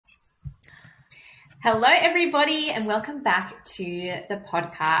Hello, everybody, and welcome back to the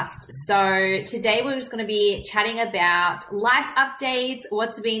podcast. So today we're just going to be chatting about life updates,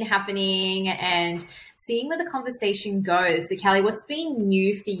 what's been happening, and seeing where the conversation goes. So Kelly, what's been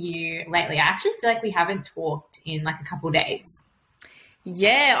new for you lately? I actually feel like we haven't talked in like a couple of days.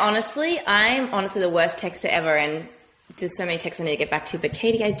 Yeah, honestly, I'm honestly the worst texter ever, and there's so many texts I need to get back to. But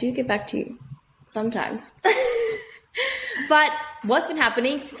Katie, I do get back to you sometimes. But what's been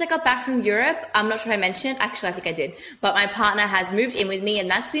happening since I got back from Europe, I'm not sure I mentioned, actually I think I did, but my partner has moved in with me, and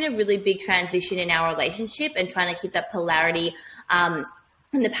that's been a really big transition in our relationship and trying to keep that polarity and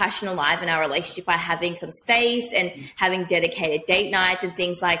the passion alive in our relationship by having some space and having dedicated date nights and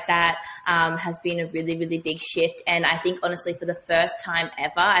things like that has been a really, really big shift. And I think honestly for the first time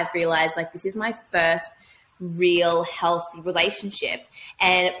ever, I've realized like this is my first real healthy relationship.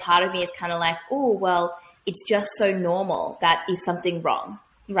 And part of me is kind of like, oh, well, it's just so normal. That is something wrong,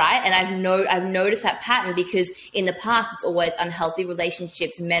 right? And I've noticed that pattern because in the past it's always unhealthy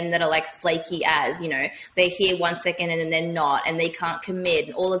relationships, men that are like flaky as, they're here 1 second and then they're not, and they can't commit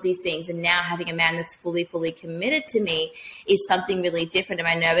and all of these things. And now having a man that's fully committed to me is something really different. And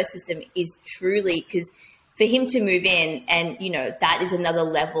my nervous system is truly, because for him to move in and, that is another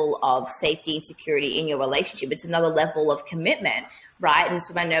level of safety and security in your relationship. It's another level of commitment. Right. And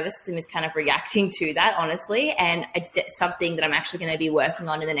so my nervous system is kind of reacting to that, honestly. And it's something that I'm actually going to be working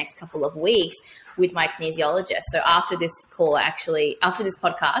on in the next couple of weeks with my kinesiologist. So after this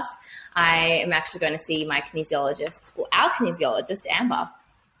podcast, I am actually going to see my kinesiologist, or our kinesiologist, Amber.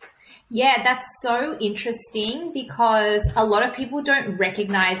 Yeah, that's so interesting because a lot of people don't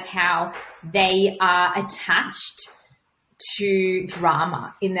recognize how they are attached to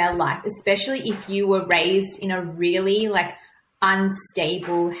drama in their life, especially if you were raised in a really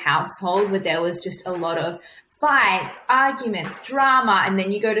unstable household where there was just a lot of fights, arguments, drama, and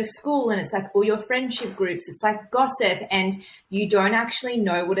then you go to school and it's like all your friendship groups, it's like gossip, and you don't actually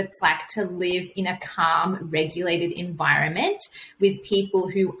know what it's like to live in a calm, regulated environment with people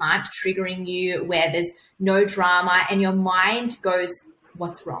who aren't triggering you, where there's no drama, and your mind goes,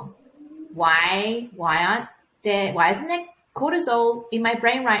 what's wrong? Why isn't there cortisol in my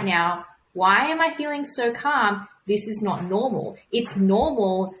brain right now? Why am I feeling so calm? This is not normal. It's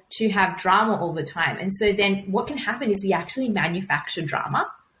normal to have drama all the time. And so then what can happen is we actually manufacture drama,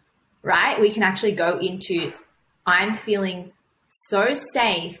 right? We can actually go into, I'm feeling so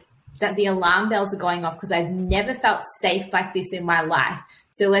safe that the alarm bells are going off because I've never felt safe like this in my life.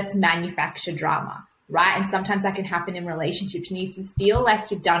 So let's manufacture drama, right? And sometimes that can happen in relationships, and you feel like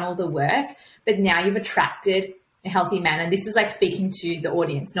you've done all the work, but now you've attracted a healthy man. And this is speaking to the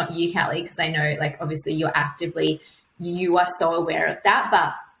audience, not you, Kelly, because I know obviously you are so aware of that.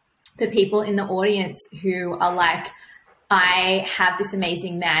 But for people in the audience who are like, I have this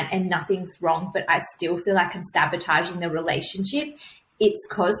amazing man and nothing's wrong, but I still feel like I'm sabotaging the relationship. It's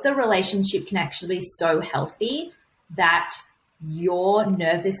because the relationship can actually be so healthy that your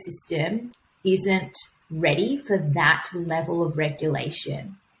nervous system isn't ready for that level of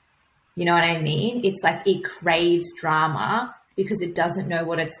regulation. You know what I mean? It's like it craves drama because it doesn't know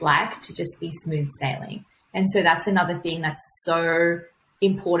what it's like to just be smooth sailing. And so that's another thing that's so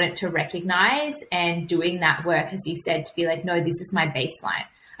important to recognize, and doing that work, as you said, to be like, no, this is my baseline.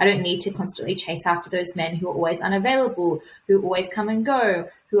 I don't need to constantly chase after those men who are always unavailable, who always come and go,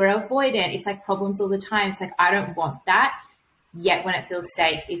 who are avoidant. It's like problems all the time. It's like, I don't want that. Yet when it feels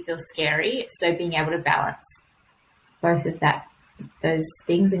safe, it feels scary. So being able to balance both of those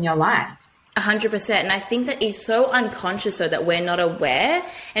things in your life. 100%. And I think that it's so unconscious so that we're not aware.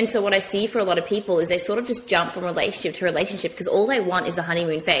 And so what I see for a lot of people is they sort of just jump from relationship to relationship because all they want is the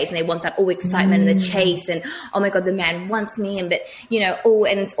honeymoon phase, and they want that excitement and the chase and, oh my God, the man wants me. And, and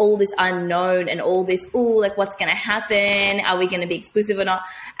it's all this unknown and all this, what's going to happen? Are we going to be exclusive or not?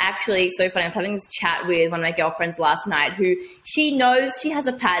 Actually, so funny. I was having this chat with one of my girlfriends last night who she knows she has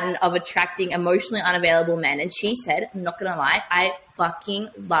a pattern of attracting emotionally unavailable men. And she said, I'm not going to lie, I fucking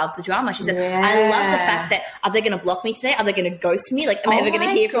love the drama. She said, I love the fact that, are they going to block me today? Are they going to ghost me? Am I ever going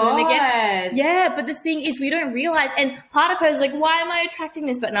to hear from them again? Yeah, but the thing is, we don't realize. And part of her is like, why am I attracting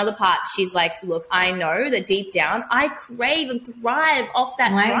this? But another part, she's like, look, I know that deep down, I crave and thrive off that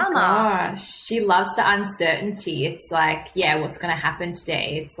drama. Gosh, she loves the uncertainty. It's like, yeah, what's going to happen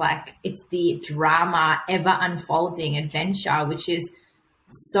today? It's like, it's the drama, ever unfolding adventure, which is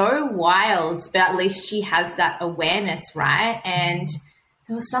so wild, but at least she has that awareness, right? And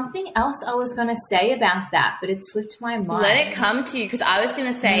there was something else I was going to say about that, but it slipped my mind. Let it come to you, because I was going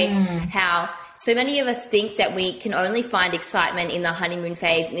to say how so many of us think that we can only find excitement in the honeymoon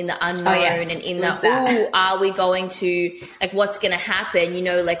phase and in the unknown and in the, are we going to, like, what's going to happen? You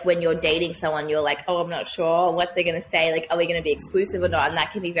know, like when you're dating someone, you're like, oh, I'm not sure what they're going to say. Like, are we going to be exclusive or not? And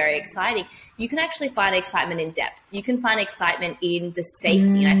that can be very exciting. You can actually find excitement in depth. You can find excitement in the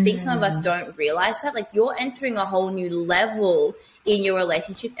safety. And I think some of us don't realize that. Like, you're entering a whole new level in your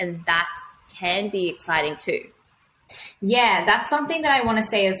relationship, and that can be exciting too. Yeah, that's something that I want to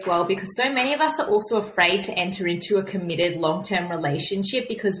say as well, because so many of us are also afraid to enter into a committed long-term relationship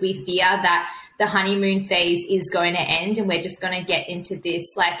because we fear that the honeymoon phase is going to end and we're just going to get into this,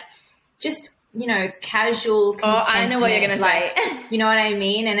 like, just, you know, casual contentment. Oh, I know what you're going to say. You know what I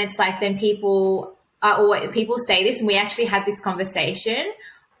mean? And it's like, then people say this, and we actually had this conversation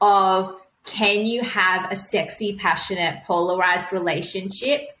of, can you have a sexy, passionate, polarized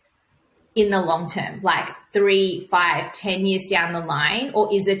relationship in the long term, like 3, 5, 10 years down the line?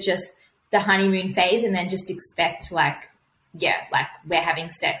 Or is it just the honeymoon phase and then just expect like we're having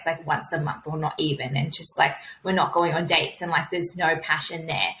sex like once a month or not even, and just like we're not going on dates and like there's no passion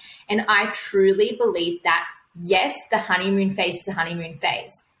there? And I truly believe that, yes, the honeymoon phase is the honeymoon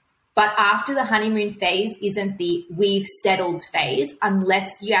phase, but after the honeymoon phase isn't the we've settled phase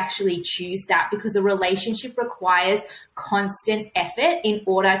unless you actually choose that, because a relationship requires constant effort in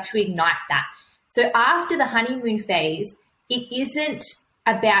order to ignite that. So after the honeymoon phase, it isn't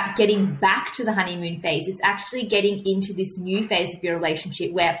about getting back to the honeymoon phase. It's actually getting into this new phase of your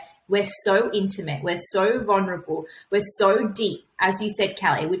relationship where we're so intimate, we're so vulnerable, we're so deep, as you said,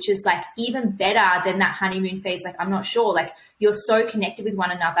 Callie, which is like even better than that honeymoon phase. Like, I'm not sure, like you're so connected with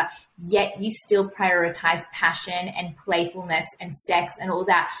one another, yet you still prioritize passion and playfulness and sex and all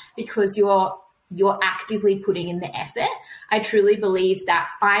that because you're actively putting in the effort. I truly believe that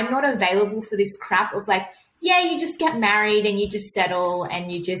I'm not available for this crap of like, yeah, you just get married and you just settle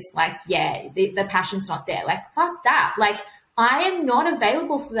and you just like, yeah, the passion's not there. Like, fuck that. Like, I am not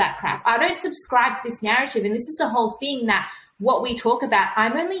available for that crap. I don't subscribe to this narrative. And this is the whole thing, that what we talk about,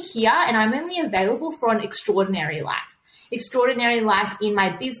 I'm only here and I'm only available for an extraordinary life. Extraordinary life in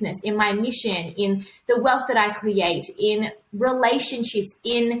my business, in my mission, in the wealth that I create, in relationships,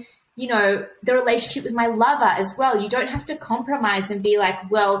 in, you know, the relationship with my lover as well. You don't have to compromise and be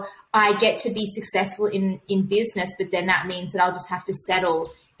like, well, I get to be successful in business, but then that means that I'll just have to settle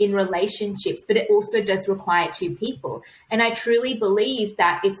in relationships. But it also does require two people. And I truly believe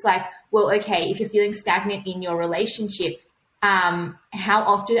that it's like, well, okay, if you're feeling stagnant in your relationship, how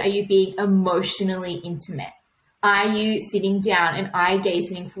often are you being emotionally intimate? Are you sitting down and eye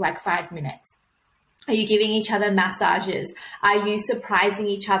gazing for like 5 minutes? Are you giving each other massages? Are you surprising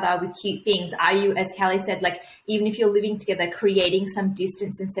each other with cute things? Are you, as Callie said, like, even if you're living together, creating some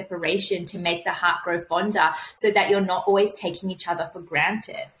distance and separation to make the heart grow fonder so that you're not always taking each other for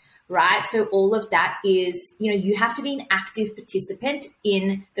granted, right? So all of that is, you know, you have to be an active participant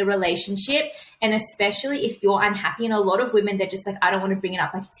in the relationship. And especially if you're unhappy, and a lot of women, they're just like, I don't want to bring it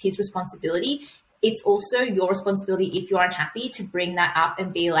up, like it's his responsibility. It's also your responsibility, if you're unhappy, to bring that up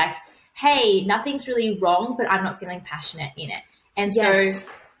and be like, hey, nothing's really wrong, but I'm not feeling passionate in it. And yes.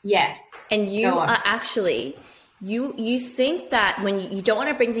 So, yeah. And you are actually, you think that when you don't want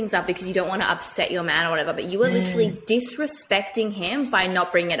to bring things up because you don't want to upset your man or whatever, but you are literally disrespecting him by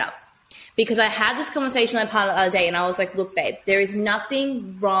not bringing it up. Because I had this conversation with my partner the other day and I was like, look, babe, there is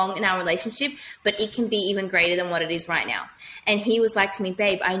nothing wrong in our relationship, but it can be even greater than what it is right now. And he was like to me,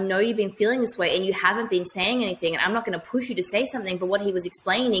 babe, I know you've been feeling this way and you haven't been saying anything, and I'm not going to push you to say something. But what he was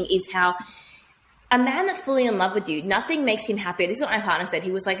explaining is how a man that's fully in love with you, nothing makes him happier. This is what my partner said.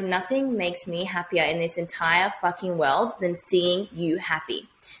 He was like, nothing makes me happier in this entire fucking world than seeing you happy.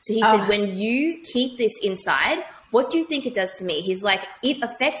 So he said, when you keep this inside, what do you think it does to me? He's like, it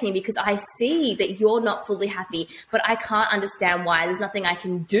affects me because I see that you're not fully happy, but I can't understand why. There's nothing I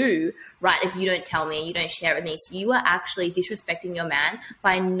can do, right, if you don't tell me and you don't share it with me. So you are actually disrespecting your man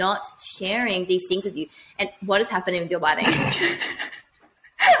by not sharing these things with you. And what is happening with your lighting?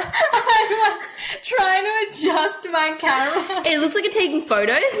 I'm like trying to adjust my camera. It looks like you're taking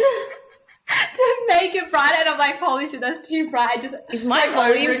photos. To make it bright, and I'm like, holy shit, that's too bright. Is my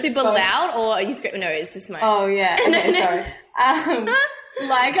volume super loud, or are you screaming? No, is this my? Oh yeah, okay, sorry.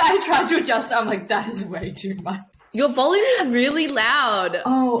 Like I tried to adjust. I'm like, that is way too much. Your volume is really loud.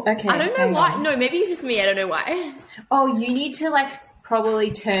 Oh, okay. I don't know why. No, maybe it's just me. I don't know why. Oh, you need to like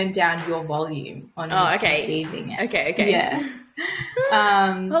probably turn down your volume on receiving it. Okay. Yeah.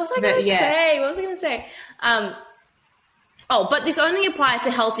 What was I going to say? Oh, but this only applies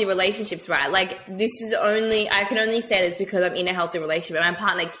to healthy relationships, right? Like I can only say this because I'm in a healthy relationship and my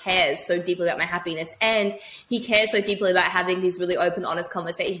partner cares so deeply about my happiness, and he cares so deeply about having these really open, honest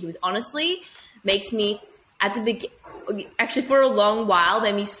conversations, which honestly makes me actually for a long while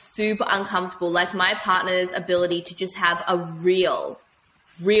made me super uncomfortable. Like my partner's ability to just have a real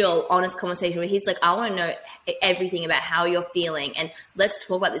honest conversation where he's like, I want to know everything about how you're feeling and let's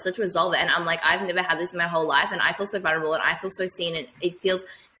talk about this, let's resolve it. And I'm like, I've never had this in my whole life and I feel so vulnerable and I feel so seen and it feels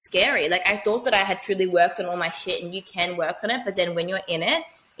scary. Like I thought that I had truly worked on all my shit, and you can work on it, but then when you're in it,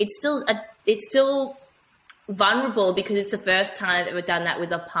 it's still vulnerable because it's the first time I've ever done that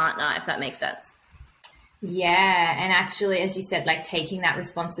with a partner, if that makes sense. Yeah. And actually, as you said, like taking that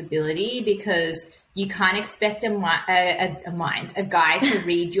responsibility, because you can't expect a guy to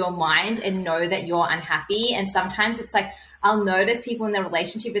read your mind and know that you're unhappy. And sometimes it's like, I'll notice people in their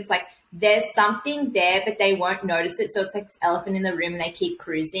relationship, it's like there's something there, but they won't notice it. So it's like this elephant in the room and they keep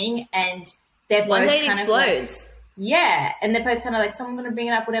cruising and they're both one day it kind explodes. Of like, yeah. And they're both kind of like, someone's going to bring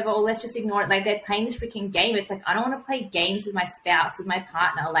it up, whatever, or let's just ignore it. Like they're playing this freaking game. It's like, I don't want to play games with my spouse, with my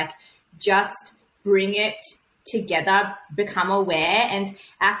partner. Like just bring it together, become aware and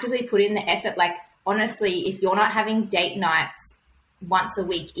actively put in the effort. Like, honestly, if you're not having date nights once a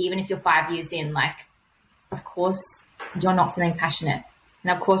week, even if you're 5 years in, like, of course you're not feeling passionate.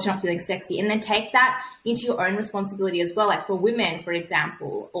 And of course you're not feeling sexy. And then take that into your own responsibility as well. Like for women, for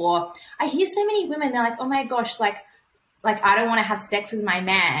example, or I hear so many women, they're like, oh my gosh, like I don't want to have sex with my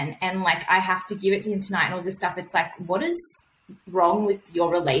man and like I have to give it to him tonight and all this stuff. It's like, what is wrong with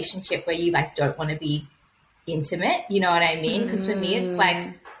your relationship where you like don't want to be intimate? You know what I mean? Because for me, it's like,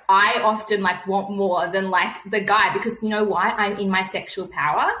 I often like want more than like the guy, because you know why? I'm in my sexual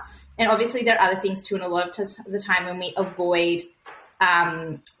power. And obviously there are other things too. And a lot of the time when we avoid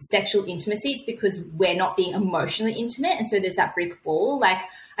sexual intimacy, it's because we're not being emotionally intimate. And so there's that brick wall. Like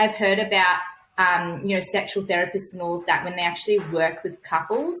I've heard about, sexual therapists and all of that, when they actually work with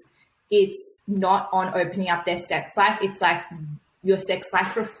couples, it's not on opening up their sex life. It's like your sex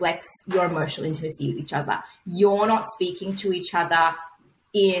life reflects your emotional intimacy with each other. You're not speaking to each other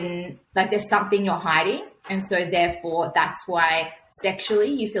in like there's something you're hiding, and so therefore that's why sexually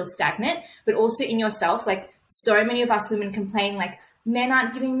you feel stagnant, but also in yourself. Like so many of us women complain like, men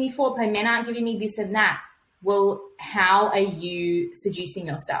aren't giving me foreplay, men aren't giving me this and that. Well, how are you seducing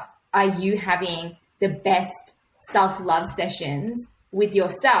yourself? Are you having the best self-love sessions with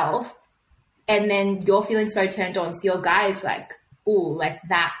yourself, and then you're feeling so turned on, so your guy is like, oh, like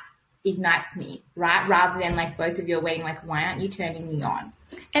that ignites me, right? Rather than like both of you are waiting, like, why aren't you turning me on?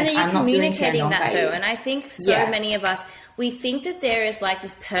 And like, are you communicating that though? And I think so many of us, we think that there is like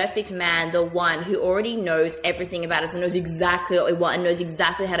this perfect man, the one who already knows everything about us and knows exactly what we want and knows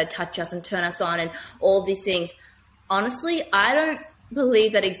exactly how to touch us and turn us on and all these things. Honestly, I don't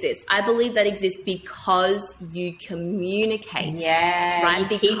believe that exists. I believe that exists because you communicate. Yeah, right?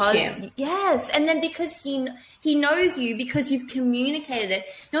 you because teach him. Yes, and then because he knows you, because you've communicated it.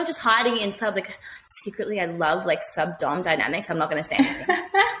 You're not just hiding it inside. Like secretly, I love like sub-dom dynamics. I'm not going to say anything.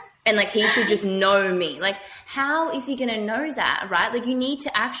 And like he should just know me. Like how is he going to know that, right? Like you need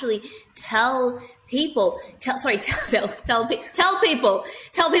to actually tell people. Tell people.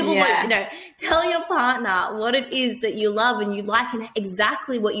 Yeah. What Tell your partner what it is that you love and you like and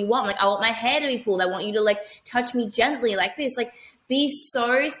exactly what you want. Like I want my hair to be pulled. I want you to like touch me gently like this. Like be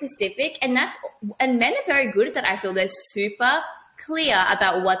so specific. And men are very good at that. I feel they're super clear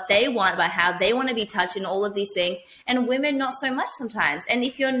about what they want, about how they want to be touched and all of these things, and women not so much sometimes. And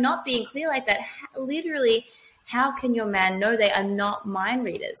if you're not being clear like that, literally how can your man know? They are not mind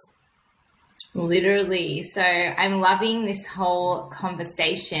readers. Literally. So I'm loving this whole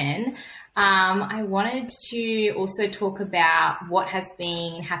conversation. I wanted to also talk about what has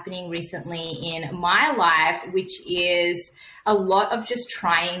been happening recently in my life, which is a lot of just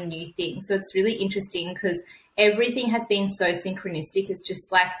trying new things. So it's really interesting because everything has been so synchronistic. It's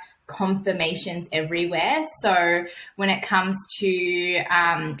just like confirmations everywhere. So when it comes to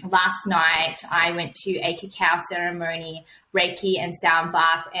last night, I went to a cacao ceremony, Reiki and sound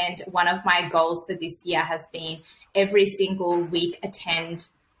bath. And one of my goals for this year has been every single week attend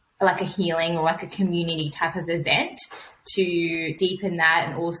like a healing or like a community type of event to deepen that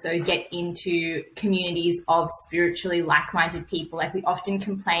and also get into communities of spiritually like-minded people. Like we often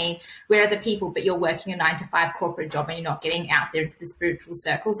complain, where are the people, but you're working a 9-to-5 corporate job and you're not getting out there into the spiritual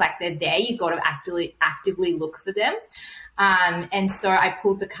circles. Like they're there. You've got to actively look for them. And so I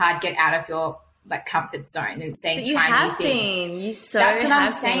pulled the card, get out of your like comfort zone, and saying, but you try have new things. been. You so That's what I'm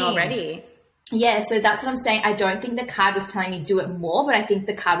have saying been already. Yeah, so that's what I'm saying. I don't think the card was telling me do it more, but I think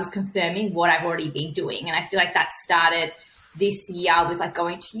the card was confirming what I've already been doing. And I feel like that started this year with like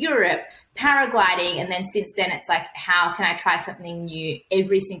going to Europe, paragliding. And then since then, it's like, how can I try something new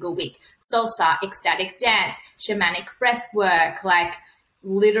every single week? Salsa, ecstatic dance, shamanic breath work, like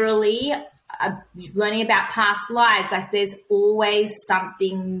literally learning about past lives. Like there's always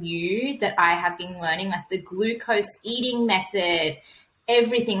something new that I have been learning, like the glucose eating method,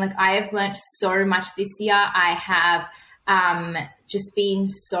 everything. Like I have learned so much this year. I have just been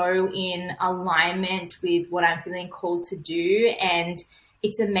so in alignment with what I'm feeling called to do. And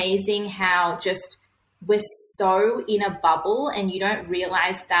it's amazing how just we're so in a bubble, and you don't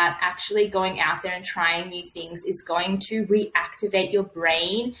realize that actually going out there and trying new things is going to reactivate your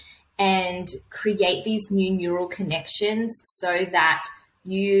brain and create these new neural connections so that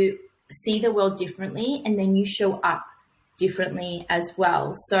you see the world differently, and then you show up differently as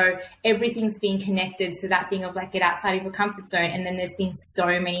well. So everything's been connected. So that thing of like, get outside of your comfort zone. And then there's been so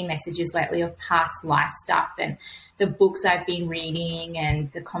many messages lately of past life stuff and the books I've been reading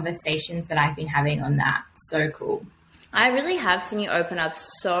and the conversations that I've been having on that. So cool. I really have seen you open up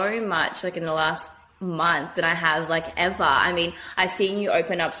so much, like in the last month, than I have like ever. I mean, I've seen you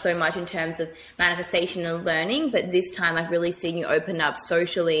open up so much in terms of manifestation and learning, but this time I've really seen you open up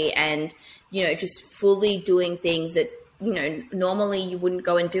socially and, you know, just fully doing things that, you know, normally you wouldn't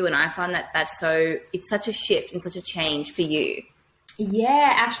go and do. And I find that it's such a shift and such a change for you.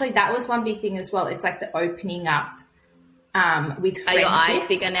 Yeah, actually that was one big thing as well. It's like the opening up with friendships. Are your eyes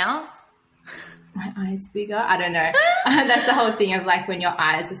bigger now? My eyes bigger? I don't know. That's the whole thing of like when your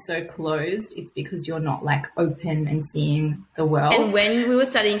eyes are so closed, it's because you're not like open and seeing the world. And when we were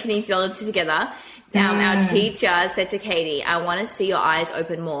studying kinesiology together, our teacher said to Katie, I want to see your eyes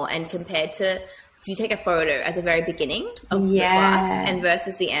open more. And compared to, you take a photo at the very beginning of the class and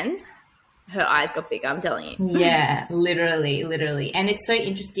versus the end, her eyes got bigger, I'm telling you. Yeah, literally. And it's so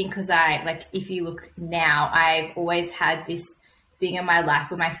interesting because if you look now, I've always had this thing in my life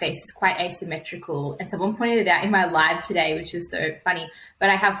where my face is quite asymmetrical. And someone pointed it out in my live today, which is so funny.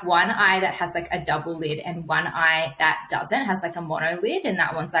 But I have one eye that has like a double lid and one eye that doesn't, has like a mono lid, and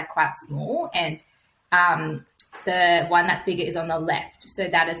that one's like quite small. And the one that's bigger is on the left. So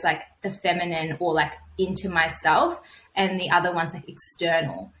that is like the feminine or like into myself, and the other one's like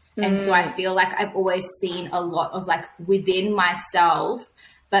external. And so I feel like I've always seen a lot of like within myself,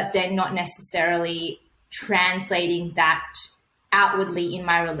 but then not necessarily translating that outwardly in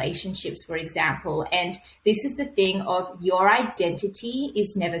my relationships, for example. And this is the thing of your identity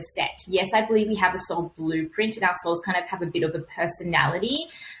is never set. Yes, I believe we have a soul blueprint and our souls kind of have a bit of a personality,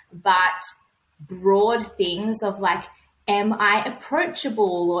 but broad things of like, am I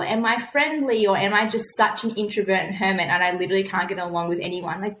approachable, or am I friendly, or am I just such an introvert and hermit and I literally can't get along with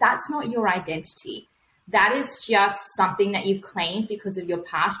anyone? Like that's not your identity. That is just something that you've claimed because of your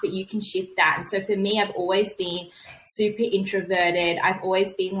past, but you can shift that. And so for me, I've always been super introverted. I've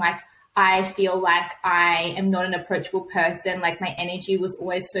always been like, I feel like I am not an approachable person. Like my energy was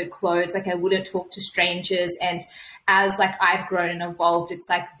always so closed. Like I wouldn't talk to strangers. And as like I've grown and evolved, it's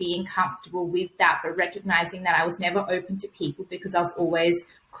like being comfortable with that, but recognizing that I was never open to people because I was always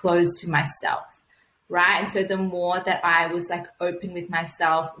closed to myself. Right. And so the more that I was like open with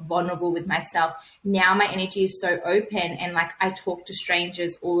myself, vulnerable with myself, now my energy is so open, and like I talk to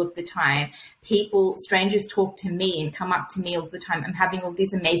strangers all of the time. Strangers talk to me and come up to me all the time. I'm having all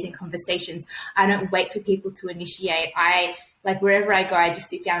these amazing conversations. I don't wait for people to initiate. I like wherever I go, I just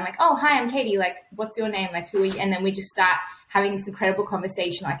sit down like, oh, hi, I'm Katie. Like, what's your name? Like, who are you? And then we just start having this incredible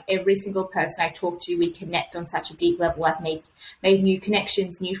conversation. Like every single person I talk to, we connect on such a deep level. I've made new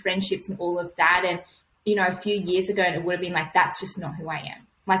connections, new friendships, and all of that. And you know, a few years ago, it would have been like, that's just not who I am.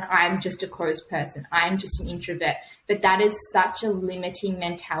 Like, I'm just a closed person. I'm just an introvert. But that is such a limiting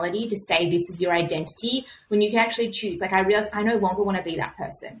mentality to say this is your identity when you can actually choose. Like, I realized I no longer want to be that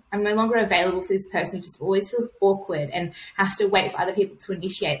person. I'm no longer available for this person who just always feels awkward and has to wait for other people to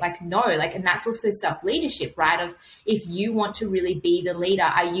initiate. Like, no, like, and that's also self-leadership, right? Of if you want to really be the leader,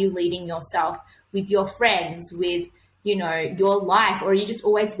 are you leading yourself with your friends, with you know, your life, or are you just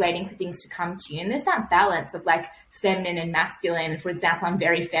always waiting for things to come to you? And there's that balance of like feminine and masculine. For example, I'm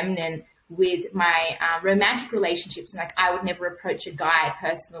very feminine with my romantic relationships, and like I would never approach a guy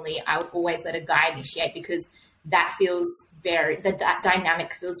personally. I would always let a guy initiate because that feels that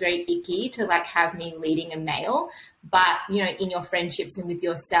dynamic feels very icky to like have me leading a male. But, you know, in your friendships and with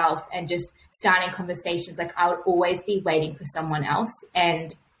yourself and just starting conversations, like I would always be waiting for someone else.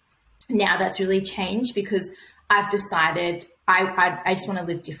 And now that's really changed because I've decided I just want to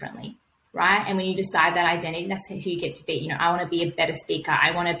live differently, right? And when you decide that identity, that's who you get to be. You know, I want to be a better speaker.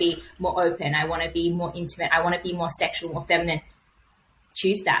 I want to be more open. I want to be more intimate. I want to be more sexual, more feminine.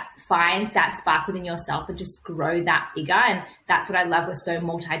 choose that. Find that spark within yourself and just grow that bigger. And that's what I love. We're so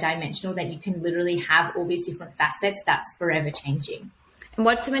multidimensional that you can literally have all these different facets that's forever changing. And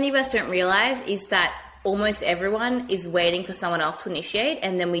what so many of us don't realize is that almost everyone is waiting for someone else to initiate,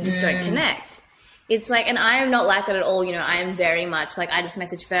 and then we just don't connect. It's like, and I am not like that at all. You know, I am very much like, I just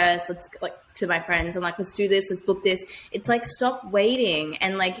message first, to my friends. I'm like, let's do this, let's book this. It's like, stop waiting.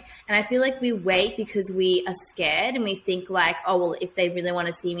 And I feel like we wait because we are scared, and we think like, oh, well, if they really want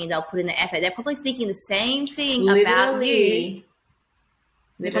to see me, they'll put in the effort. They're probably thinking the same thing about you.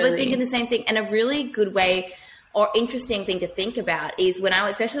 They're probably thinking the same thing. And a really good way or interesting thing to think about is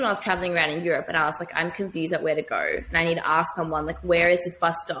especially when I was traveling around in Europe, and I was like, I'm confused at where to go. And I need to ask someone, like, where is this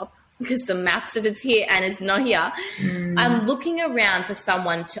bus stop? Because the map says it's here and it's not here. I'm looking around for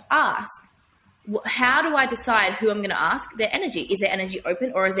someone to ask. How do I decide who I'm going to ask? Their energy. Is their energy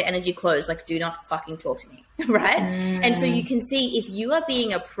open or is their energy closed? Like, do not fucking talk to me, right? And so you can see if you are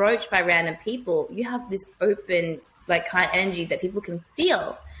being approached by random people, you have this open, like, kind of energy that people can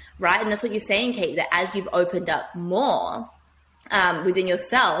feel, right? And that's what you're saying, Kate, that as you've opened up more within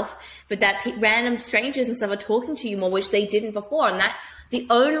yourself, but that random strangers and stuff are talking to you more, which they didn't before. And that the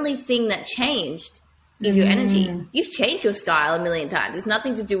only thing that changed is your energy. You've changed your style a million times. It's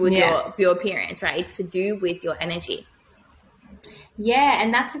nothing to do with your appearance, right? It's to do with your energy. Yeah,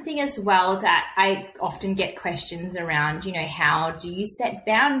 and that's the thing as well that I often get questions around, you know, how do you set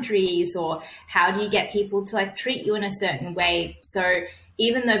boundaries, or how do you get people to like treat you in a certain way? So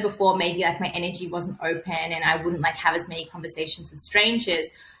even though before maybe like my energy wasn't open and I wouldn't like have as many conversations with strangers,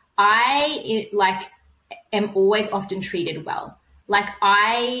 I am always often treated well. Like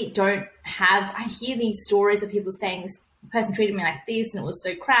I hear these stories of people saying this person treated me like this and it was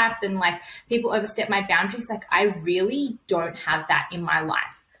so crap, and like people overstep my boundaries. Like I really don't have that in my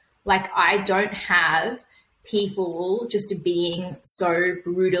life. Like I don't have people just being so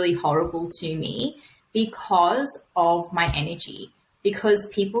brutally horrible to me because of my energy. Because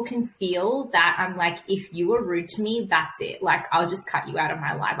people can feel that I'm like, if you were rude to me, that's it. Like, I'll just cut you out of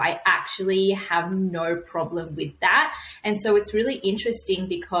my life. I actually have no problem with that. And so it's really interesting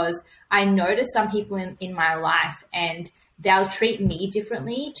because I notice some people in my life and they'll treat me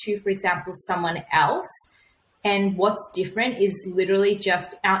differently to, for example, someone else. And what's different is literally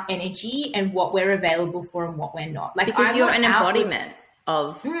just our energy and what we're available for and what we're not. Like, because you're an embodiment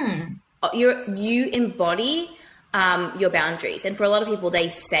of, you embody your boundaries. And for a lot of people, they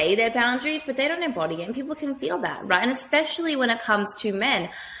say their boundaries, but they don't embody it. And people can feel that, right? And especially when it comes to men.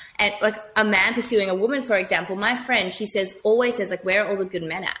 And like a man pursuing a woman, for example, my friend, she always says, like, where are all the good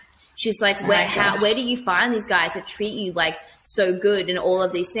men at? She's like, where do you find these guys that treat you like so good and all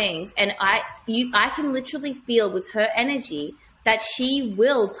of these things? And I can literally feel with her energy that she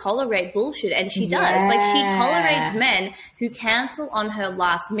will tolerate bullshit, and she does. Like, she tolerates men who cancel on her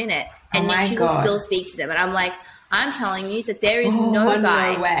last minute, and yet she will still speak to them. And I'm like, I'm telling you that there is no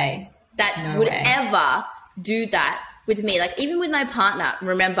guy that would ever do that with me. Like, even with my partner,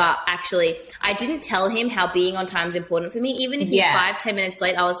 remember, actually, I didn't tell him how being on time is important for me. Even if he's 5-10 minutes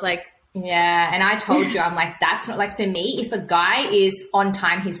late, I was like, and I told you, I'm like, that's not, like, for me, if a guy is on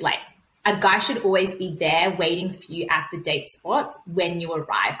time, he's late. A guy should always be there waiting for you at the date spot when you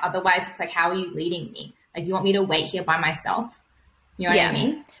arrive. Otherwise, it's like, how are you leading me? Like, you want me to wait here by myself? You know what I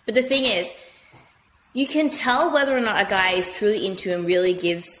mean? But the thing is, you can tell whether or not a guy is truly into and really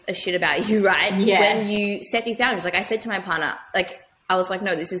gives a shit about you, right? Yeah. When you set these boundaries. Like I said to my partner, like, I was like,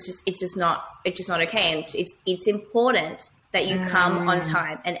 no, it's just not okay. And it's important that you come on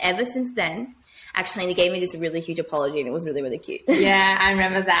time. And ever since then, actually, he gave me this really huge apology, and it was really, really cute. Yeah, I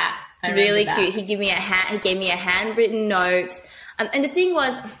remember that. Really cute. He gave me a handwritten note. And the thing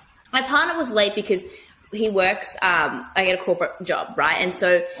was, my partner was late because he works I get a corporate job, right? And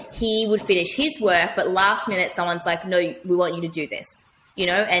so he would finish his work, but last minute someone's like, no, we want you to do this, you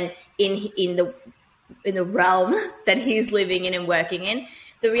know? And in the realm that he's living in and working in,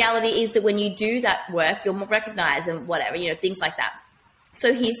 the reality is that when you do that work, you're more recognized and whatever, you know, things like that.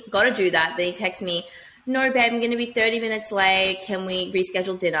 So he's got to do that. Then he texts me, no, babe, I'm going to be 30 minutes late. Can we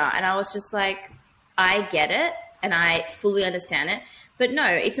reschedule dinner? And I was just like, I get it and I fully understand it. But no,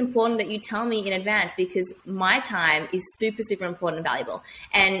 it's important that you tell me in advance because my time is super, super important and valuable.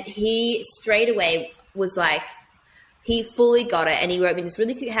 And he straight away was like, he fully got it. And he wrote me this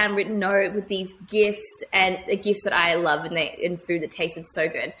really cute handwritten note with these gifts and gifts that I love and food that tasted so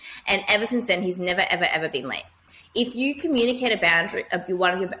good. And ever since then, he's never, ever, ever been late. If you communicate a boundary,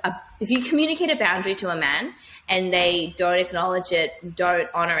 if you communicate a boundary to a man and they don't acknowledge it, don't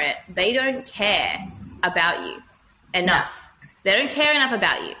honor it, they don't care about you enough. No. They don't care enough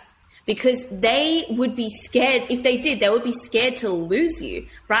about you. because they would be scared. If they did, they would be scared to lose you,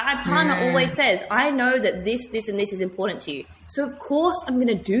 right? My partner always says, I know that this, and this is important to you. So of course I'm going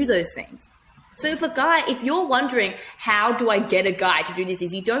to do those things. So if you're wondering, how do I get a guy to do this?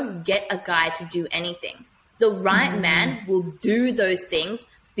 Is you don't get a guy to do anything. The right man will do those things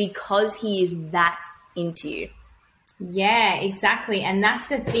because he is that into you. Yeah, exactly. And that's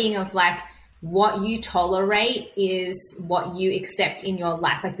the thing of like, what you tolerate is what you accept in your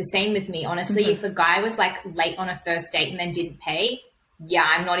life. Like the same with me. Honestly, if a guy was like late on a first date and then didn't pay, yeah,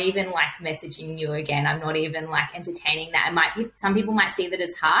 I'm not even like messaging you again. I'm not even like entertaining that. Some people might see that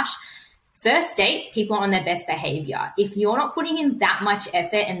as harsh. First date, people are on their best behavior. If you're not putting in that much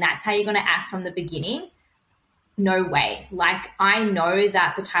effort and that's how you're going to act from the beginning, no way. Like, I know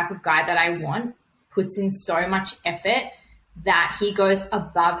that the type of guy that I want puts in so much effort that he goes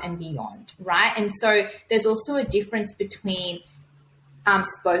above and beyond, right? And so there's also a difference between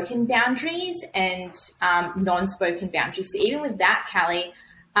spoken boundaries and non-spoken boundaries. So even with that, Callie,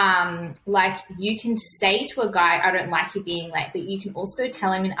 like you can say to a guy, I don't like you being late, but you can also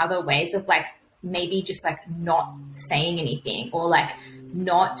tell him in other ways of like maybe just like not saying anything or like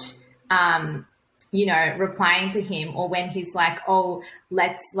not, replying to him, or when he's like, oh,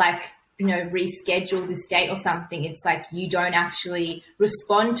 let's like, reschedule this date or something. It's like you don't actually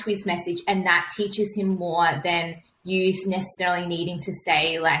respond to his message, and that teaches him more than you necessarily needing to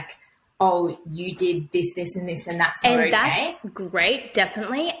say like, oh, you did this, this, and this, and that's not okay. And that's great,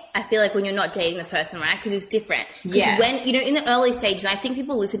 definitely. I feel like when you're not dating the person, right? Because it's different. Because when, in the early stages, and I think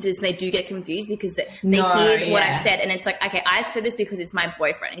people listen to this and they do get confused because they hear what I've said, and it's like, okay, I've said this because it's my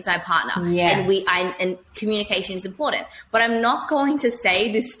boyfriend, he's my partner, and communication is important. But I'm not going to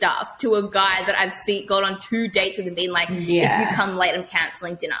say this stuff to a guy that I've gone on 2 dates with and been like, if you come late, I'm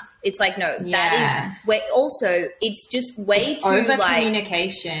canceling dinner. It's like, no, that is way. Also, it's just way too over like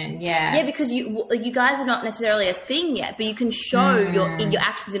communication. Yeah, because you guys are not necessarily a thing yet, but you can show your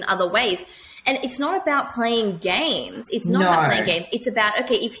actions in other ways. And it's not about playing games. It's not about playing games. It's about,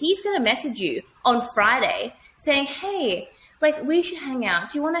 okay, if he's going to message you on Friday saying, hey, like we should hang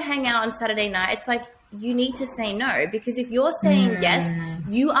out. Do you want to hang out on Saturday night? It's like, you need to say no, because if you're saying yes,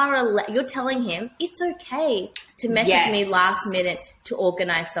 you're telling him it's okay to message me last minute to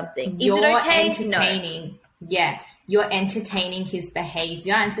organize something. Is it okay? Entertaining. No. Yeah. You're entertaining his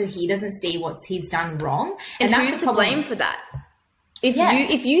behavior, and so he doesn't see what he's done wrong. And that's who's to blame for that?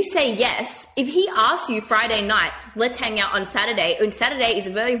 If you say yes, if he asks you Friday night, let's hang out on Saturday, and Saturday is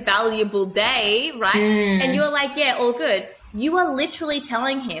a very valuable day, right? And you're like, yeah, all good. You are literally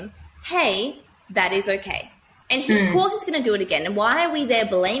telling him, hey, that is okay. And he, of course, is going to do it again. And why are we there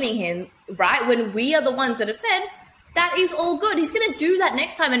blaming him, right, when we are the ones that have said, that is all good. He's going to do that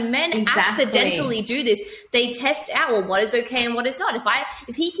next time. And men accidentally do this. They test out, well, what is okay and what is not.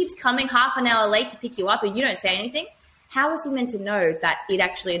 If he keeps coming half an hour late to pick you up and you don't say anything, how is he meant to know that it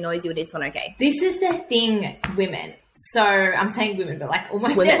actually annoys you and it's not okay? This is the thing, women. So I'm saying women, but like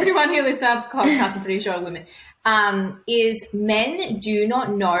almost everyone who listens to our podcast, I'm pretty sure are women. Is men do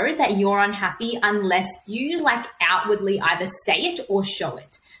not know that you're unhappy unless you like outwardly either say it or show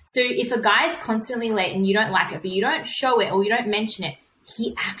it. So if a guy is constantly late and you don't like it, but you don't show it or you don't mention it,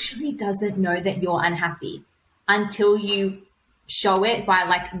 he actually doesn't know that you're unhappy until you show it by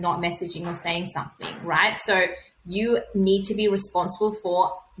like not messaging or saying something, right? So you need to be responsible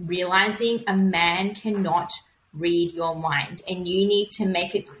for realizing a man cannot read your mind, and you need to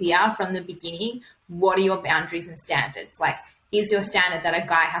make it clear from the beginning, what are your boundaries and standards? Like, is your standard that a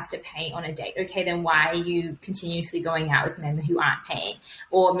guy has to pay on a date? Okay, then why are you continuously going out with men who aren't paying,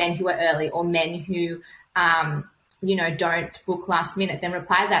 or men who are early, or men who, don't book last minute? Then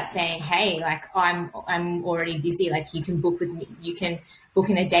reply to that saying, hey, like I'm already busy. Like you can book with me. You can book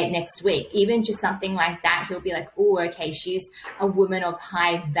in a date next week. Even just something like that, he'll be like, oh, okay, she's a woman of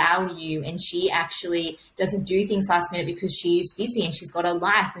high value and she actually doesn't do things last minute because she's busy and she's got a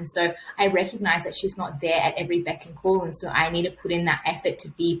life. And so I recognize that she's not there at every beck and call. And so I need to put in that effort to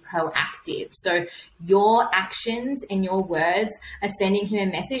be proactive. So your actions and your words are sending him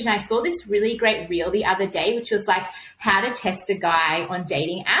a message. And I saw this really great reel the other day, which was like how to test a guy on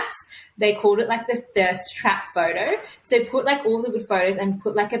dating apps. They called it like the thirst trap photo. So put like all the good photos and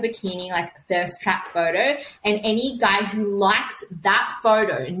put like a bikini, like thirst trap photo. And any guy who likes that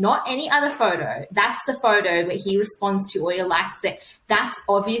photo, not any other photo, that's the photo where he responds to or he likes it. That's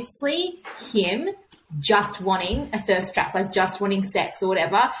obviously him just wanting a thirst trap, like just wanting sex or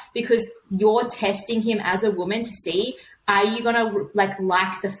whatever, because you're testing him as a woman to see, are you going to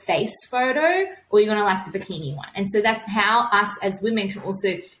like the face photo or are you going to like the bikini one? And so that's how us as women can also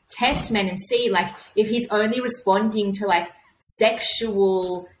test men and see like if he's only responding to like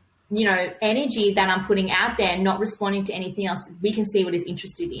sexual energy that I'm putting out there and not responding to anything else, we can see what he's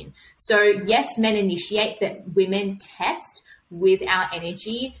interested in. So yes, men initiate, but women test with our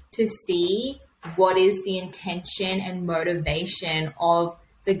energy to see what is the intention and motivation of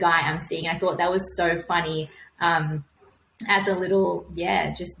the guy I'm seeing. I thought that was so funny as a little,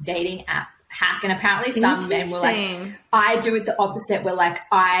 just dating app hack. And apparently some men were like, I do it the opposite, where like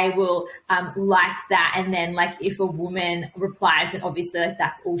I will like that, and then like if a woman replies, and obviously like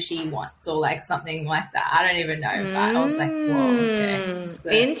that's all she wants, or like something like that. I don't even know, but I was like, whoa, okay. So,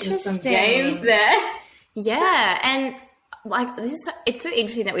 interesting. Some games there. Yeah, and like it's so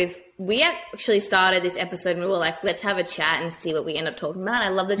interesting that we actually started this episode and we were like, let's have a chat and see what we end up talking about. I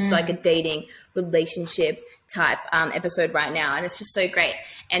love that it's like a dating relationship type episode right now, and it's just so great.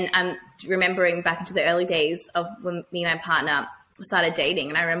 And I'm remembering back into the early days of when me and my partner started dating,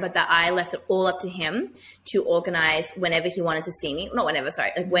 and I remember that I left it all up to him to organize whenever he wanted to see me. Not whenever,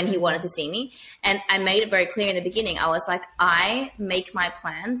 sorry, like when he wanted to see me. And I made it very clear in the beginning. I was like, I make my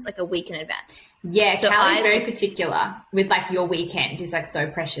plans like a week in advance. Yeah, so Callie's very particular with like your weekend is like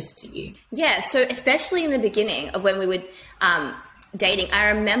so precious to you. Yeah, so especially in the beginning of when we would dating, I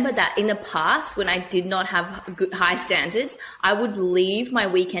remember that in the past when I did not have high standards, I would leave my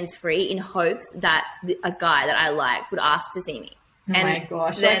weekends free in hopes that a guy that I liked would ask to see me. Oh my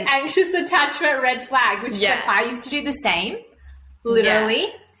gosh, then, like anxious attachment red flag, which is like, I used to do the same, literally.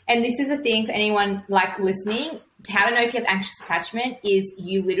 Yeah. And this is a thing for anyone like listening. How to know if you have anxious attachment is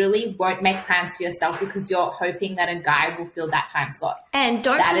you literally won't make plans for yourself because you're hoping that a guy will fill that time slot. And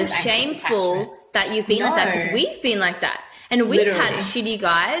don't feel shameful that you've been like that, because we've been like that. And we've had shitty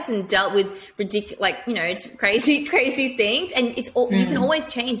guys and dealt with ridiculous, like, it's crazy, crazy things. And it's all, you can always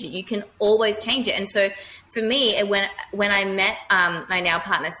change it. You can always change it. And so for me, when I met my now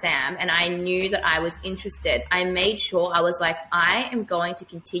partner, Sam, and I knew that I was interested, I made sure I was like, I am going to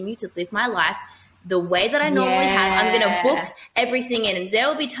continue to live my life the way that I normally have. I'm going to book everything in. And there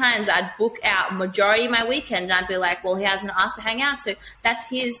will be times I'd book out majority of my weekend and I'd be like, well, he hasn't asked to hang out. So that's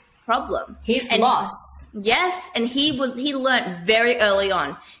his problem. His loss. Yes. And he learned very early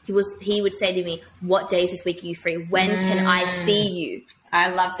on. He would say to me, what days this week are you free? When can I see you?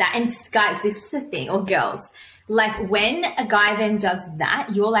 I love that. And guys, this is the thing, or girls, like when a guy then does that,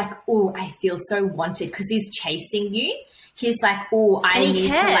 you're like, oh, I feel so wanted because he's chasing you. He's like, oh, I need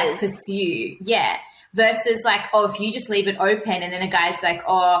to like pursue. Yeah. Versus like, oh, if you just leave it open and then a guy's like,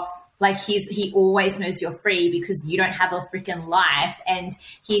 oh, like he always knows you're free because you don't have a freaking life, and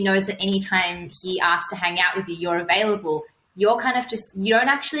he knows that anytime he asks to hang out with you, you're available. You're kind of just, you don't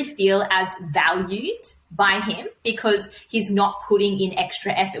actually feel as valued by him because he's not putting in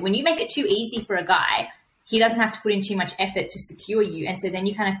extra effort. When you make it too easy for a guy, he doesn't have to put in too much effort to secure you. And so then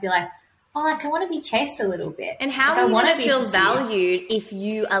you kind of feel like, oh, like I want to be chased a little bit. And how are you going to feel valued if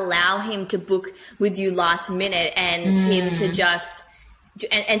you allow him to book with you last minute and him to just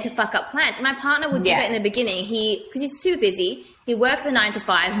and to fuck up plans? And my partner would do that in the beginning. Because he's super busy. He works a 9 to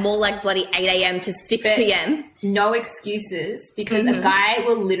 5, more like bloody 8 a.m. to 6 p.m. No excuses, because a guy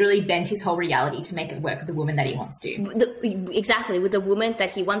will literally bend his whole reality to make it work with the woman that he wants to. Exactly, with the woman that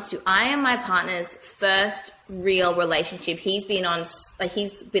he wants to. I am my partner's first real relationship. He's been on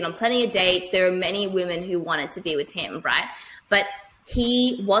plenty of dates. There are many women who wanted to be with him, right? But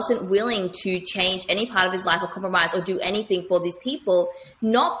he wasn't willing to change any part of his life or compromise or do anything for these people,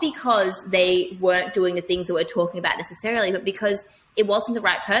 not because they weren't doing the things that we're talking about necessarily, but because it wasn't the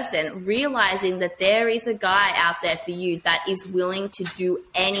right person. Realizing that there is a guy out there for you that is willing to do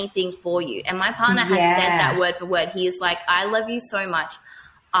anything for you. And my partner has said that word for word. He is like, I love you so much.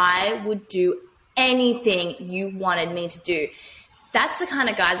 I would do anything you wanted me to do. That's the kind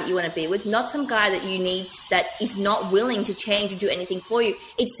of guy that you want to be with, not some guy that you need that is not willing to change or do anything for you.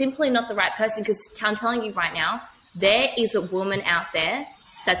 It's simply not the right person, because I'm telling you right now, there is a woman out there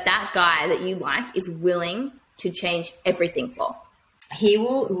that guy that you like is willing to change everything for. He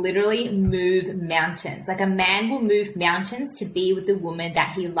will literally move mountains. Like a man will move mountains to be with the woman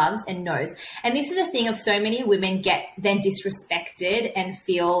that he loves and knows. And this is the thing of so many women get then disrespected and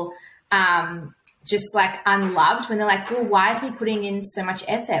feel just like unloved when they're like, well, why isn't he putting in so much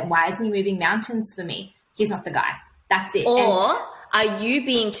effort? Why isn't he moving mountains for me? He's not the guy. That's it. Or are you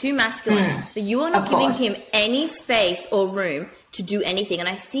being too masculine that you are not giving him any space or room to do anything? And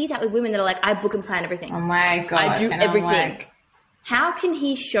I see that with women that are like, I book and plan everything. Oh my God. I do everything. How can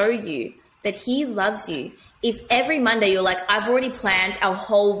he show you that he loves you if every Monday you're like, I've already planned our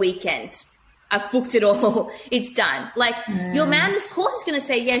whole weekend. I've booked it all. It's done. Like your man, of course, is going to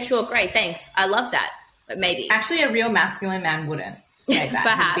say, yeah, sure, great, thanks. I love that. But maybe. Actually, a real masculine man wouldn't say that.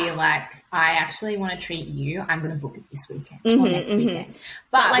 Perhaps. He'd be like, I actually want to treat you. I'm going to book it this weekend or next weekend.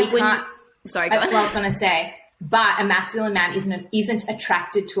 But like we can't. Sorry, go on. Well, I was going to say, but a masculine man isn't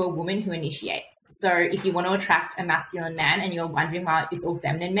attracted to a woman who initiates. So if you want to attract a masculine man and you're wondering why it's all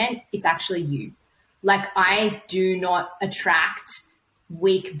feminine men, it's actually you. Like, I do not attract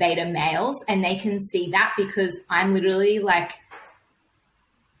weak beta males, and they can see that because I'm literally what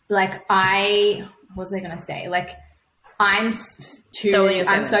was I going to say? Like, I'm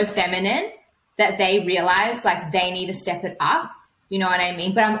so feminine that they realize like they need to step it up. You know what I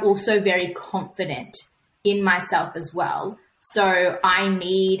mean? But I'm also very confident in myself as well. So I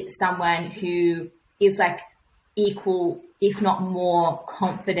need someone who is like equal, if not more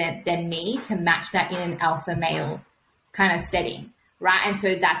confident than me to match that in an alpha male kind of setting. Right. And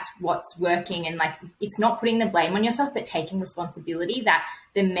so that's what's working. And like, it's not putting the blame on yourself, but taking responsibility that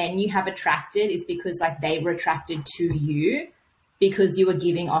the men you have attracted is because like they were attracted to you because you were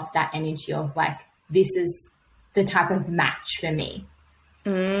giving off that energy of like, this is the type of match for me.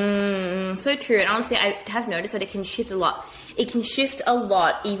 So true. And honestly, I have noticed that it can shift a lot. It can shift a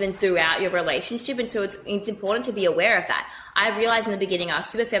lot even throughout your relationship. And so it's important to be aware of that. I realized in the beginning I was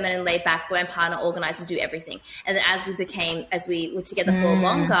super feminine, laid back, for my partner, organized, and do everything. And then as we were together for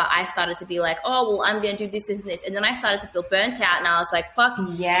longer, I started to be like, oh, well, I'm going to do this, this, and this. And then I started to feel burnt out and I was like, fuck.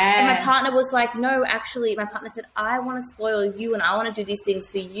 Yeah. And my partner was like, no, actually, my partner said, I want to spoil you and I want to do these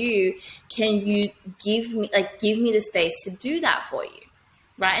things for you. Can you give me the space to do that for you?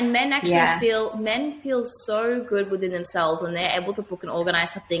 Right. And men actually feel so good within themselves when they're able to book and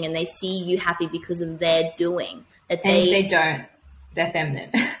organize something and they see you happy because of their doing. And if they don't, they're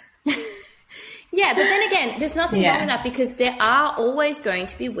feminine. Yeah, but then again, there's nothing wrong with that because there are always going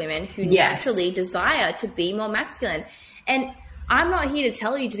to be women who naturally desire to be more masculine. And I'm not here to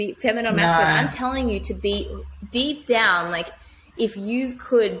tell you to be feminine or masculine. I'm telling you to be deep down, like, if you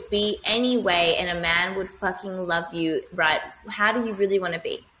could be any way and a man would fucking love you, right, how do you really want to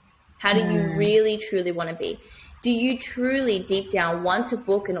be? How do you really, truly want to be? Do you truly, deep down, want to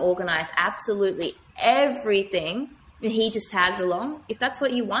book and organize absolutely everything and he just tags along? If that's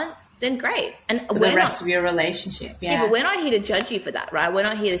what you want, then great. And for the rest of your relationship, yeah, but we're not here to judge you for that, right? We're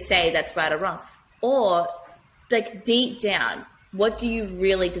not here to say that's right or wrong. Or, like, deep down, what do you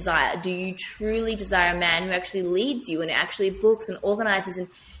really desire? Do you truly desire a man who actually leads you and actually books and organizes and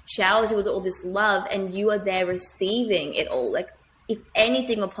showers you with all this love and you are there receiving it all? Like, if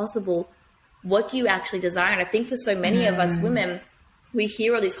anything were possible, what do you actually desire? And I think for so many of us women, we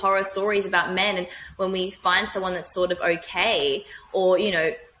hear all these horror stories about men, and when we find someone that's sort of okay or, you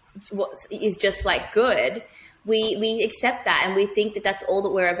know, what is just like good, we accept that and we think that that's all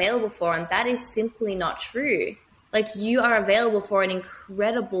that we're available for, and that is simply not true. Like, you are available for an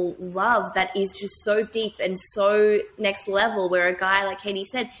incredible love that is just so deep and so next level, where a guy, like Katie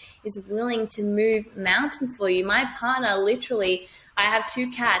said, is willing to move mountains for you. My partner, literally, I have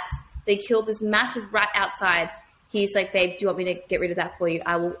 2 cats. They killed this massive rat outside. He's like, babe, do you want me to get rid of that for you?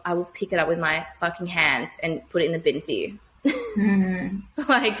 I will pick it up with my fucking hands and put it in the bin for you.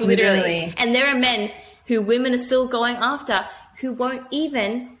 Like, literally. And there are men who women are still going after who won't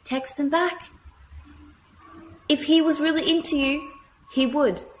even text them back. If he was really into you, he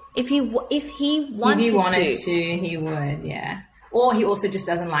would. If he wanted to, he would, yeah. Or he also just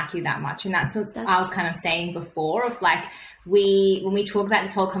doesn't like you that much. And that's what I was kind of saying before, of like, when we talk about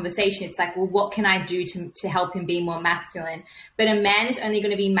this whole conversation, it's like, well, what can I do to help him be more masculine? But a man is only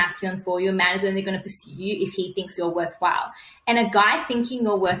going to be masculine for you. A man is only going to pursue you if he thinks you're worthwhile. And a guy thinking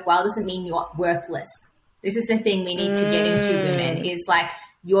you're worthwhile doesn't mean you're worthless. This is the thing we need to get into, women, is like,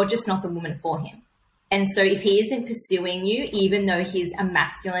 you're just not the woman for him. And so if he isn't pursuing you, even though he's a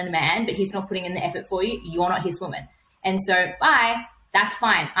masculine man, but he's not putting in the effort for you, you're not his woman. And so, bye, that's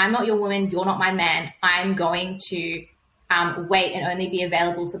fine. I'm not your woman. You're not my man. I'm going to wait and only be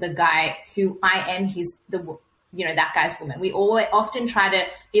available for the guy who I am that guy's woman. We always often try to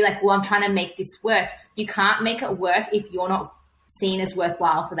be like, well, I'm trying to make this work. You can't make it work if you're not seen as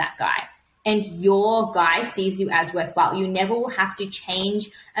worthwhile for that guy. And your guy sees you as worthwhile. You never will have to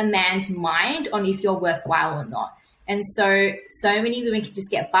change a man's mind on if you're worthwhile or not. And so many women can just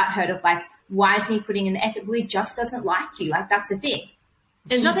get butthurt of like, why isn't he putting in the effort? Well, he just doesn't like you. Like, that's the thing.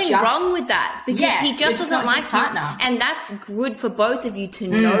 There's nothing wrong with that, because he just doesn't like you. And that's good for both of you to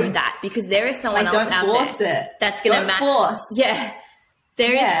know that, because there is someone else out there that's going to match. Yeah.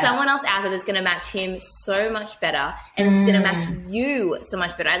 There is someone else out there that's going to match him so much better, and it's going to match you so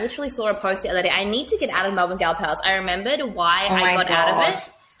much better. I literally saw a post the other day. I need to get out of Melbourne Gal Pals. I remembered why I got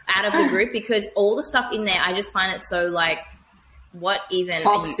out of the group, because all the stuff in there, I just find it so like, what even?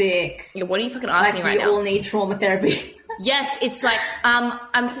 Toxic. What are you fucking asking me right now? You all need trauma therapy. Yes, it's like,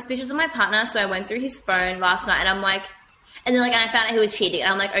 I'm suspicious of my partner, so I went through his phone last night, and I'm like, and then like, and I found out he was cheating,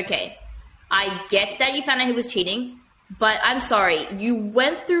 and I'm like, okay, I get that you found out he was cheating, but I'm sorry, you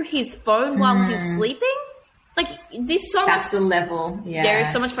went through his phone while he's sleeping? Like, there's so That's much. the level, yeah. There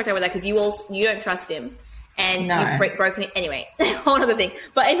is so much fucked up with that, because you don't trust him, and No. you've broken it. Anyway, whole other thing.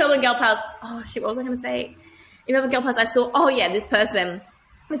 But in Melbourne Girl Pals, oh shit, what was I going to say? In Melbourne Girl Pals, I saw,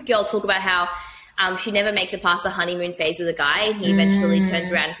 this girl talk about how she never makes it past the honeymoon phase with a guy, and he eventually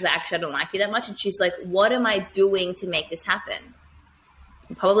turns around and says, actually, I don't like you that much. And she's like, what am I doing to make this happen?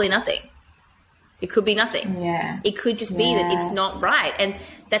 Probably nothing. It could be nothing. Yeah. It could just be that it's not right. And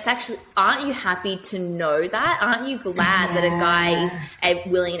that's actually, aren't you happy to know that? Aren't you glad that a guy is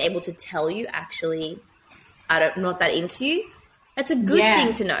willing and able to tell you, actually, I'm not that into you? That's a good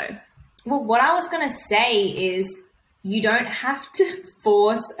thing to know. Well, what I was going to say is you don't have to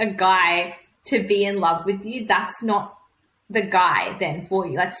force a guy to be in love with you. That's not the guy then for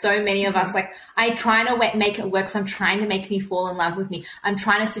you. Like so many of us, like I'm trying to make it work. So I'm trying to make me fall in love with me. I'm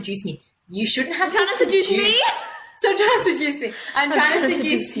trying to seduce me. You shouldn't have to seduce me. So I'm trying to seduce me. I'm trying to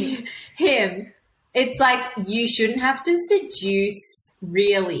seduce him. It's like you shouldn't have to seduce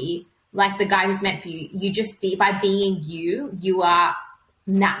really like the guy who's meant for you. You just by being you are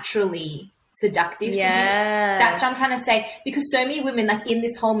naturally seductive to him. That's what I'm trying to say, because so many women, like in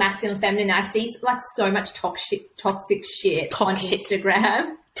this whole masculine feminine, I see like so much toxic shit on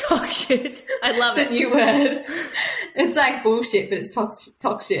Instagram. Talk shit. I love it. It's a new word. It's like bullshit, but it's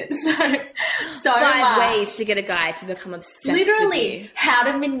talk shit. So 5 ways to get a guy to become obsessed literally with you. How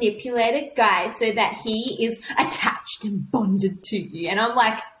to manipulate a guy so that he is attached and bonded to you. And I'm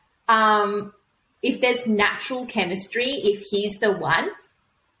like, if there's natural chemistry, if he's the one,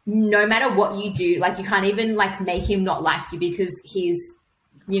 no matter what you do, like you can't even like make him not like you because he's,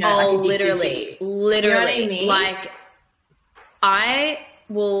 like addicted to you. Literally. You know what I mean? Like I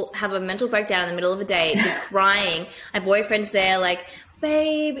will have a mental breakdown in the middle of the day, be crying. My boyfriend's there like,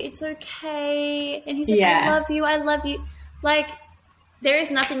 babe, it's okay. And he's like, I love you. Like there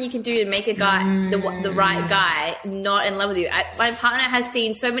is nothing you can do to make a guy, the right guy, not in love with you. My partner has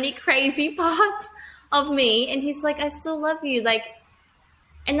seen so many crazy parts of me, and he's like, I still love you. Like,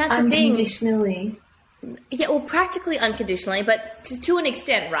 and that's the thing. Unconditionally. Yeah, well, practically unconditionally, but to an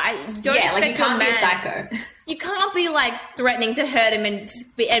extent, right? You don't expect like you can't be a psycho. You can't be like threatening to hurt him and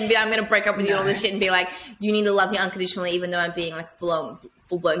be, I'm going to break up with you and all this shit and be like, you need to love me unconditionally, even though I'm being like full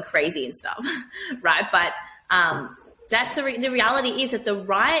blown crazy and stuff, right? But that's the reality is that the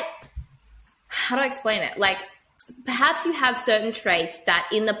right, how do I explain it? Like perhaps you have certain traits that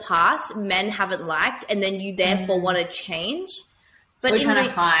in the past men haven't liked, and then you therefore want to change. But we're trying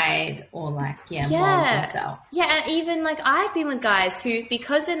to hide or like, mold yourself. Yeah, and even like I've been with guys who,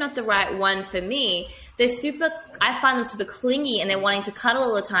 because they're not the right one for me, I find them super clingy and they're wanting to cuddle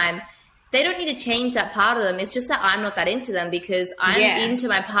all the time. They don't need to change that part of them. It's just that I'm not that into them because I'm into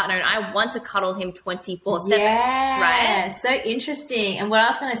my partner and I want to cuddle him 24/7. Yeah, right? So interesting. And what I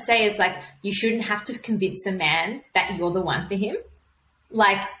was going to say is like, you shouldn't have to convince a man that you're the one for him.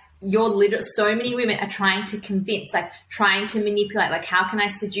 Like, so many women are trying to convince, like trying to manipulate, like how can I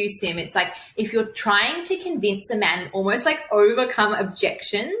seduce him? It's like if you're trying to convince a man, almost like overcome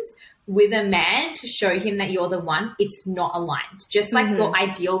objections with a man to show him that you're the one, it's not aligned. Just like your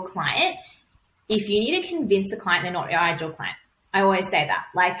ideal client, if you need to convince a client they're not your ideal client, I always say that.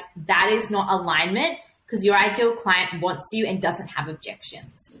 Like that is not alignment, because your ideal client wants you and doesn't have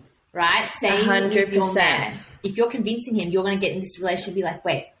objections, right? Same 100%. with your man. If you're convincing him, you're going to get in this relationship and be like,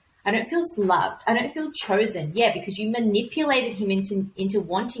 wait, I don't feel loved. I don't feel chosen. Yeah, because you manipulated him into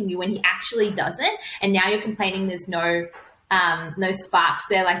wanting you when he actually doesn't. And now you're complaining there's no sparks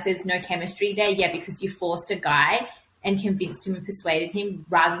there, like there's no chemistry there. Yeah, because you forced a guy and convinced him and persuaded him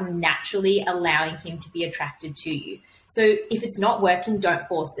rather than naturally allowing him to be attracted to you. So if it's not working, don't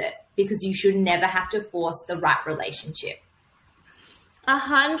force it, because you should never have to force the right relationship.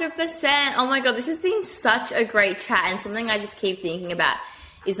 100%. Oh my God, this has been such a great chat, and something I just keep thinking about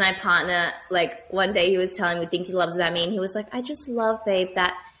is my partner. Like one day he was telling me things he loves about me, and he was like, I just love, babe,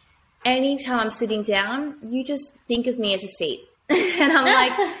 that anytime I'm sitting down, you just think of me as a seat. And I'm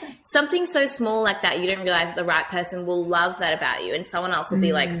like, something so small like that, you don't realize that the right person will love that about you, and someone else will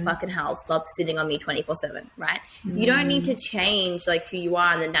be like, fucking hell, stop sitting on me 24/7, right? You don't need to change like who you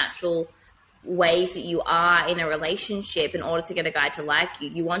are and the natural ways that you are in a relationship in order to get a guy to like you.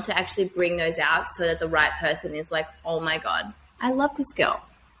 You want to actually bring those out so that the right person is like, oh my God, I love this girl.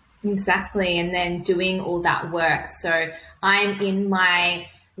 Exactly. And then doing all that work. So I'm in my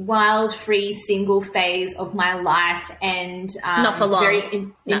wild, free, single phase of my life, and not for long.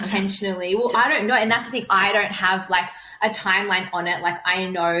 Very intentionally. Well, I don't know, and that's the thing. I don't have like a timeline on it. Like, I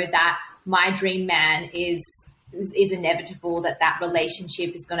know that my dream man is inevitable, that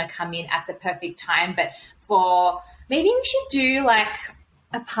relationship is going to come in at the perfect time. But maybe we should do like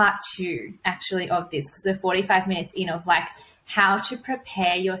a part 2 actually of this, because we're 45 minutes in, of like how to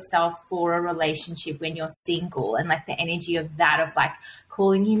prepare yourself for a relationship when you're single, and like the energy of that, of like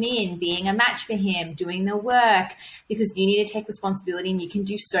calling him in, being a match for him, doing the work, because you need to take responsibility, and you can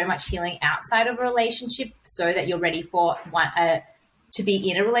do so much healing outside of a relationship so that you're ready for to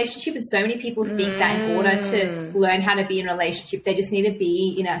be in a relationship. And so many people think that in order to learn how to be in a relationship, they just need to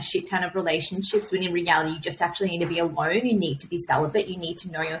be in a shit ton of relationships, when in reality, you just actually need to be alone. You need to be celibate. You need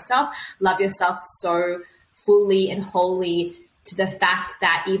to know yourself, love yourself so fully and wholly, to the fact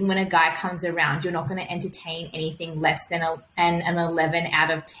that even when a guy comes around, you're not going to entertain anything less than an 11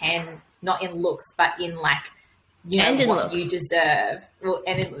 out of 10, not in looks, but in like, you know, what you deserve. Well,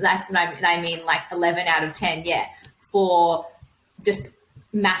 and that's what I mean, like 11 out of 10, yeah, for just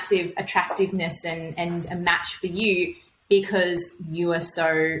massive attractiveness and a match for you, because you are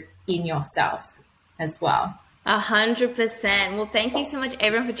so in yourself as well. 100%. Well, thank you so much,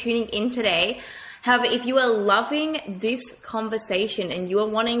 everyone, for tuning in today. However, if you are loving this conversation and you are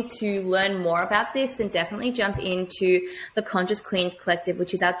wanting to learn more about this, then definitely jump into the Conscious Queens Collective,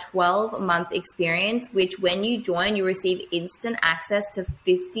 which is our 12-month experience, which when you join, you receive instant access to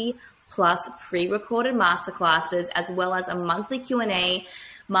 50 plus pre-recorded masterclasses, as well as a monthly Q&A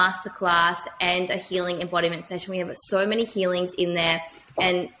masterclass and a healing embodiment session. We have so many healings in there,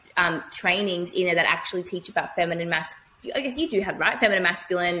 and trainings in there that actually teach about feminine masculine. I guess you do have, right? Feminine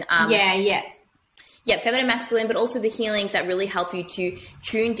masculine. Yeah, feminine masculine, but also the healings that really help you to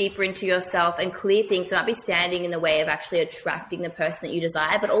tune deeper into yourself and clear things that might be standing in the way of actually attracting the person that you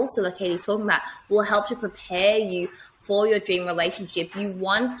desire. But also, like Katie's talking about, will help to prepare you for your dream relationship. You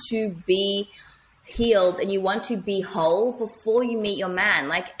want to be healed and you want to be whole before you meet your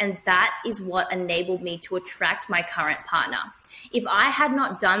man. And that is what enabled me to attract my current partner. If I had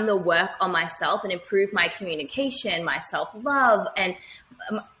not done the work on myself and improved my communication, my self-love, and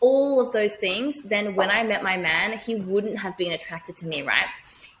all of those things, then when I met my man, he wouldn't have been attracted to me, right?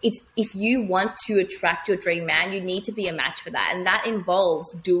 If you want to attract your dream man, you need to be a match for that. And that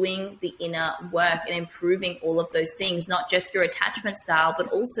involves doing the inner work and improving all of those things, not just your attachment style, but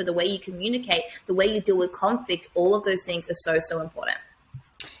also the way you communicate, the way you deal with conflict. All of those things are so, so important.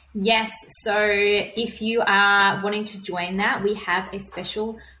 Yes. So if you are wanting to join that, we have a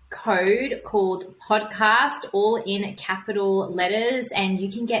special code called podcast, all in capital letters, and you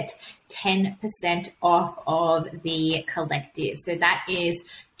can get 10% off of the collective. So that is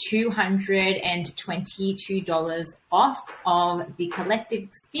 $222 off of the collective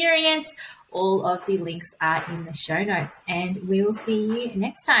experience. All of the links are in the show notes, and we will see you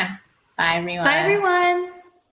next time. Bye, everyone. Bye, everyone.